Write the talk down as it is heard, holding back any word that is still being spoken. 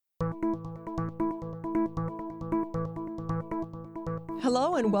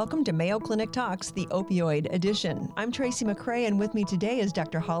Hello and welcome to Mayo Clinic Talks, the opioid edition. I'm Tracy McCray, and with me today is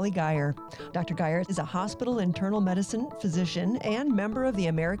Dr. Holly Geyer. Dr. Geyer is a hospital internal medicine physician and member of the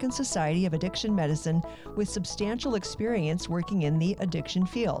American Society of Addiction Medicine with substantial experience working in the addiction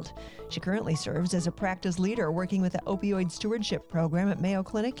field. She currently serves as a practice leader working with the Opioid Stewardship Program at Mayo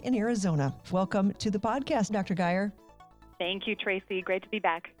Clinic in Arizona. Welcome to the podcast, Dr. Geyer. Thank you, Tracy. Great to be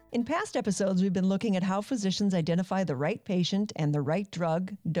back. In past episodes, we've been looking at how physicians identify the right patient and the right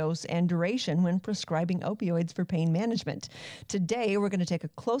drug, dose, and duration when prescribing opioids for pain management. Today, we're going to take a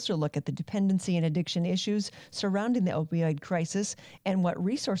closer look at the dependency and addiction issues surrounding the opioid crisis and what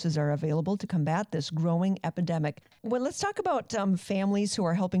resources are available to combat this growing epidemic. Well, let's talk about families who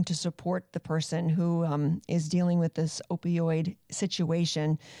are helping to support the person who is dealing with this opioid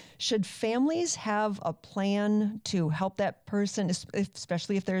situation. Should families have a plan to help that person,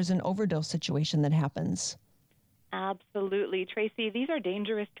 especially if there's an overdose situation that happens? Absolutely. Tracy, these are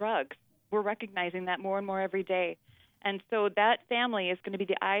dangerous drugs. We're recognizing that more and more every day. And so that family is going to be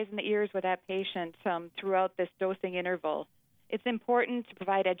the eyes and the ears with that patient throughout this dosing interval. It's important to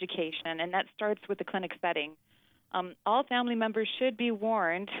provide education, and that starts with the clinic setting. All family members should be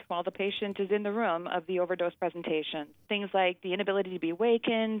warned while the patient is in the room of the overdose presentation. Things like the inability to be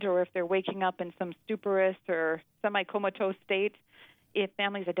wakened, or if they're waking up in some stuporous or semi-comatose state, if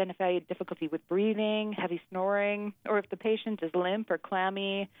families identify difficulty with breathing, heavy snoring, or if the patient is limp or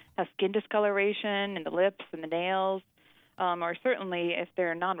clammy, has skin discoloration in the lips and the nails, or certainly if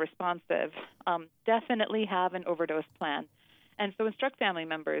they're non-responsive, definitely have an overdose plan. And so instruct family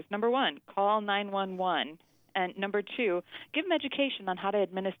members, number one, call 911. And number two, give them education on how to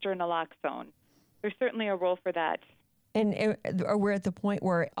administer naloxone. There's certainly a role for that. And we're at the point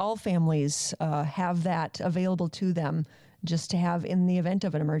where all families have that available to them just to have in the event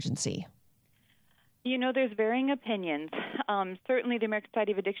of an emergency. You know, there's varying opinions. Certainly the American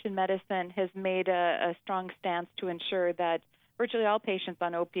Society of Addiction Medicine has made a strong stance to ensure that virtually all patients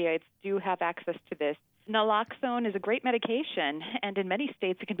on opioids do have access to this. Naloxone is a great medication, and in many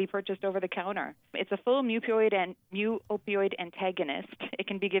states it can be purchased over the counter. It's a full mu-opioid antagonist. It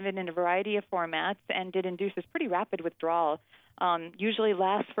can be given in a variety of formats, and it induces pretty rapid withdrawal, usually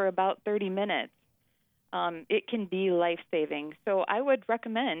lasts for about 30 minutes. It can be life-saving. So I would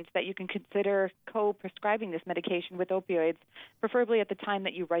recommend that you can consider co-prescribing this medication with opioids, preferably at the time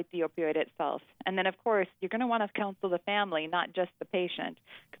that you write the opioid itself. And then, of course, you're going to want to counsel the family, not just the patient,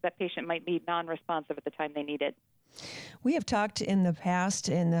 because that patient might be non-responsive at the time they need it. We have talked in the past,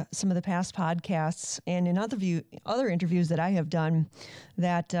 in some of the past podcasts, and in other interviews that I have done,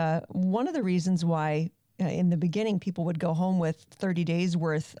 that one of the reasons why in the beginning, people would go home with 30 days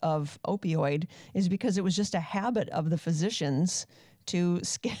worth of opioid is because it was just a habit of the physicians to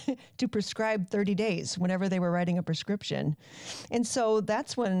prescribe 30 days whenever they were writing a prescription. And so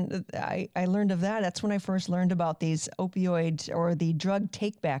that's when I learned of that. That's when I first learned about these opioid or the drug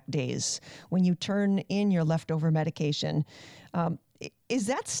take-back days when you turn in your leftover medication. Is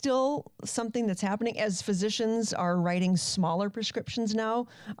that still something that's happening as physicians are writing smaller prescriptions now?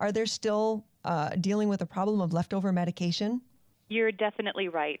 Are they still dealing with a problem of leftover medication? You're definitely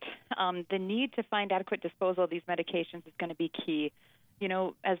right. The need to find adequate disposal of these medications is going to be key. You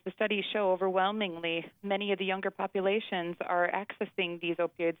know, as the studies show, overwhelmingly, many of the younger populations are accessing these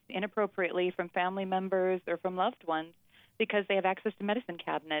opioids inappropriately from family members or from loved ones because they have access to medicine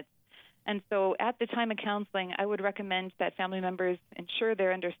cabinets. And so at the time of counseling, I would recommend that family members ensure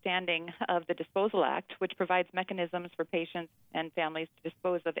their understanding of the Disposal Act, which provides mechanisms for patients and families to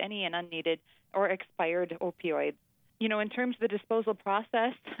dispose of any and unneeded or expired opioids. You know, in terms of the disposal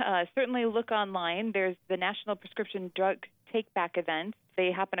process, certainly look online. There's the National Prescription Drug Take-Back events.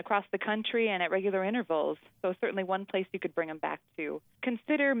 They happen across the country and at regular intervals, so certainly one place you could bring them back to.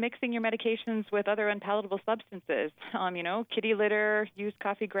 Consider mixing your medications with other unpalatable substances. Kitty litter, used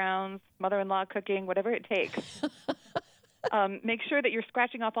coffee grounds, mother-in-law cooking, whatever it takes. Make sure that you're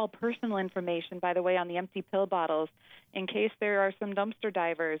scratching off all personal information, by the way, on the empty pill bottles. In case there are some dumpster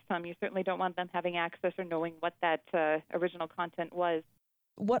divers, you certainly don't want them having access or knowing what that original content was.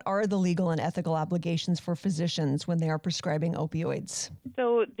 What are the legal and ethical obligations for physicians when they are prescribing opioids?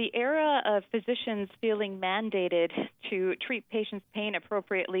 So the era of physicians feeling mandated to treat patients' pain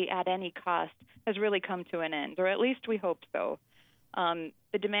appropriately at any cost has really come to an end, or at least we hope so.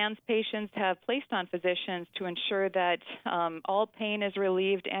 The demands patients have placed on physicians to ensure that all pain is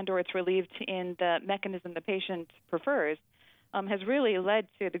relieved and or it's relieved in the mechanism the patient prefers has really led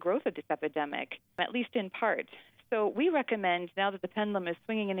to the growth of this epidemic, at least in part. So we recommend, now that the pendulum is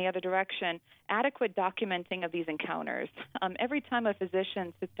swinging in the other direction, adequate documenting of these encounters. Every time a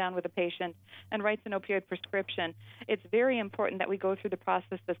physician sits down with a patient and writes an opioid prescription, it's very important that we go through the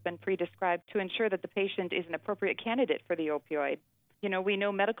process that's been pre-described to ensure that the patient is an appropriate candidate for the opioid. We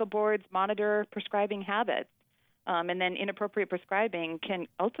know medical boards monitor prescribing habits, and then inappropriate prescribing can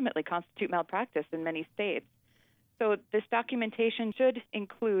ultimately constitute malpractice in many states. So this documentation should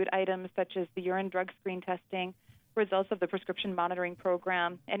include items such as the urine drug screen testing, results of the prescription monitoring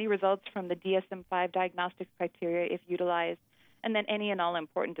program, any results from the DSM-5 diagnostics criteria if utilized, and then any and all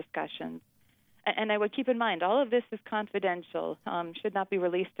important discussions. And I would keep in mind, all of this is confidential, should not be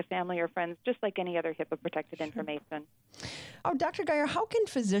released to family or friends, just like any other HIPAA-protected information. Oh, Dr. Guyer, how can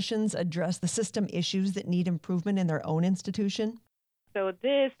physicians address the system issues that need improvement in their own institution? So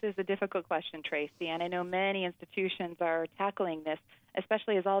this is a difficult question, Tracy, and I know many institutions are tackling this,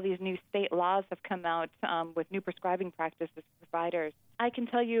 especially as all these new state laws have come out with new prescribing practices for providers. I can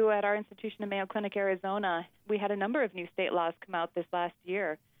tell you at our institution in Mayo Clinic, Arizona, we had a number of new state laws come out this last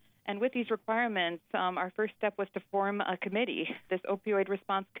year. And with these requirements, our first step was to form a committee. This opioid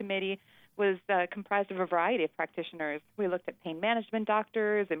response committee was comprised of a variety of practitioners. We looked at pain management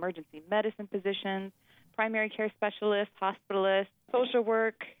doctors, emergency medicine physicians, primary care specialists, hospitalists, social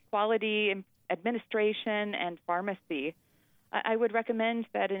work, quality administration, and pharmacy. I would recommend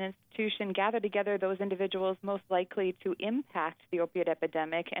that an institution gather together those individuals most likely to impact the opioid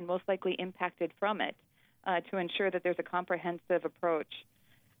epidemic and most likely impacted from it to ensure that there's a comprehensive approach.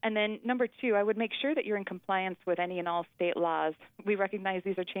 And then number two, I would make sure that you're in compliance with any and all state laws. We recognize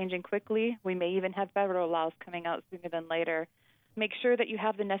these are changing quickly. We may even have federal laws coming out sooner than later. Make sure that you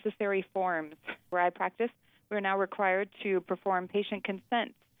have the necessary forms. Where I practice, we're now required to perform patient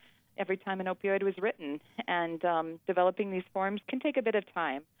consent every time an opioid was written, and developing these forms can take a bit of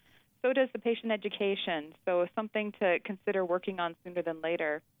time. So does the patient education, so something to consider working on sooner than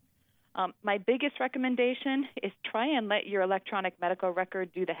later. My biggest recommendation is try and let your electronic medical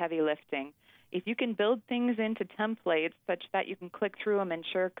record do the heavy lifting. If you can build things into templates such that you can click through them and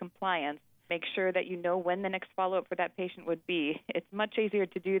ensure compliance, make sure that you know when the next follow-up for that patient would be. It's much easier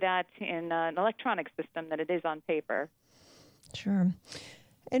to do that in an electronic system than it is on paper. Sure.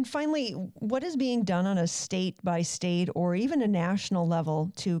 And finally, what is being done on a state-by-state or even a national level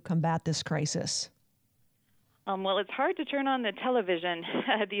to combat this crisis? Well, it's hard to turn on the television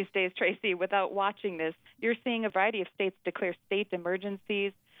these days, Tracy, without watching this. You're seeing a variety of states declare state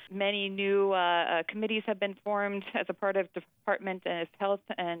emergencies. Many new committees have been formed as a part of Department of Health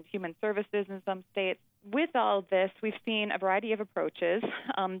and Human Services in some states. With all this, we've seen a variety of approaches.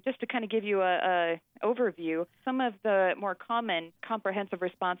 Just to kind of give you a overview, some of the more common comprehensive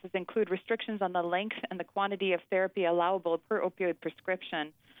responses include restrictions on the length and the quantity of therapy allowable per opioid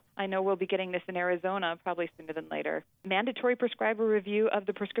prescription. I know we'll be getting this in Arizona probably sooner than later. Mandatory prescriber review of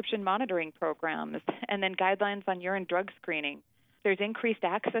the prescription monitoring programs, and then guidelines on urine drug screening. There's increased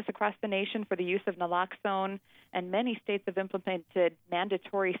access across the nation for the use of naloxone, and many states have implemented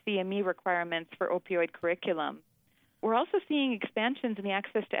mandatory CME requirements for opioid curriculum. We're also seeing expansions in the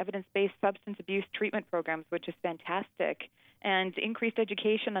access to evidence-based substance abuse treatment programs, which is fantastic, and increased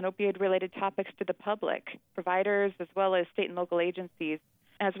education on opioid-related topics to the public, providers, as well as state and local agencies.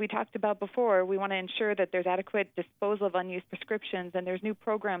 As we talked about before, we want to ensure that there's adequate disposal of unused prescriptions, and there's new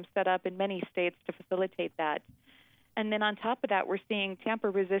programs set up in many states to facilitate that. And then on top of that, we're seeing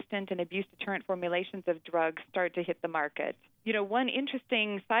tamper-resistant and abuse-deterrent formulations of drugs start to hit the market. One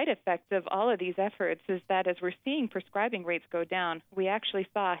interesting side effect of all of these efforts is that as we're seeing prescribing rates go down, we actually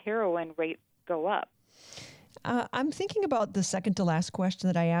saw heroin rates go up. I'm thinking about the second to last question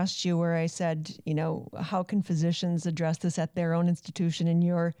that I asked you where I said, how can physicians address this at their own institution? And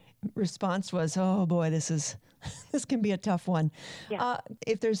your response was, oh boy, this can be a tough one. Yeah.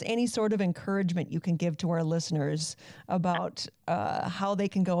 If there's any sort of encouragement you can give to our listeners about how they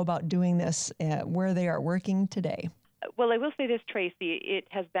can go about doing this where they are working today. Well, I will say this, Tracy. It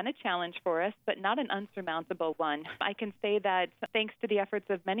has been a challenge for us, but not an unsurmountable one. I can say that thanks to the efforts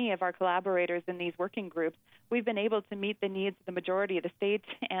of many of our collaborators in these working groups, we've been able to meet the needs of the majority of the states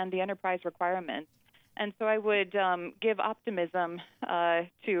and the enterprise requirements. And so I would give optimism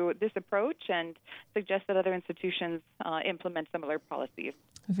to this approach and suggest that other institutions implement similar policies.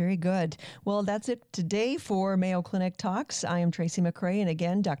 Very good. Well, that's it today for Mayo Clinic Talks. I am Tracy McCray, and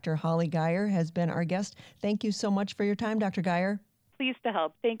again, Dr. Holly Guyer has been our guest. Thank you so much for your time, Dr. Guyer. pleased to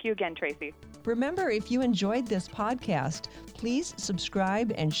help. Thank you again, Tracy. Remember, if you enjoyed this podcast, please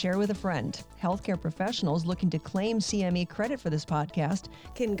subscribe and share with a friend. Healthcare professionals looking to claim CME credit for this podcast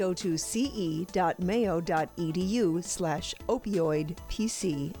can go to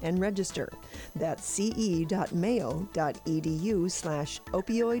ce.mayo.edu/opioidpc and register. That's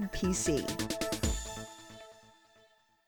ce.mayo.edu/opioidpc.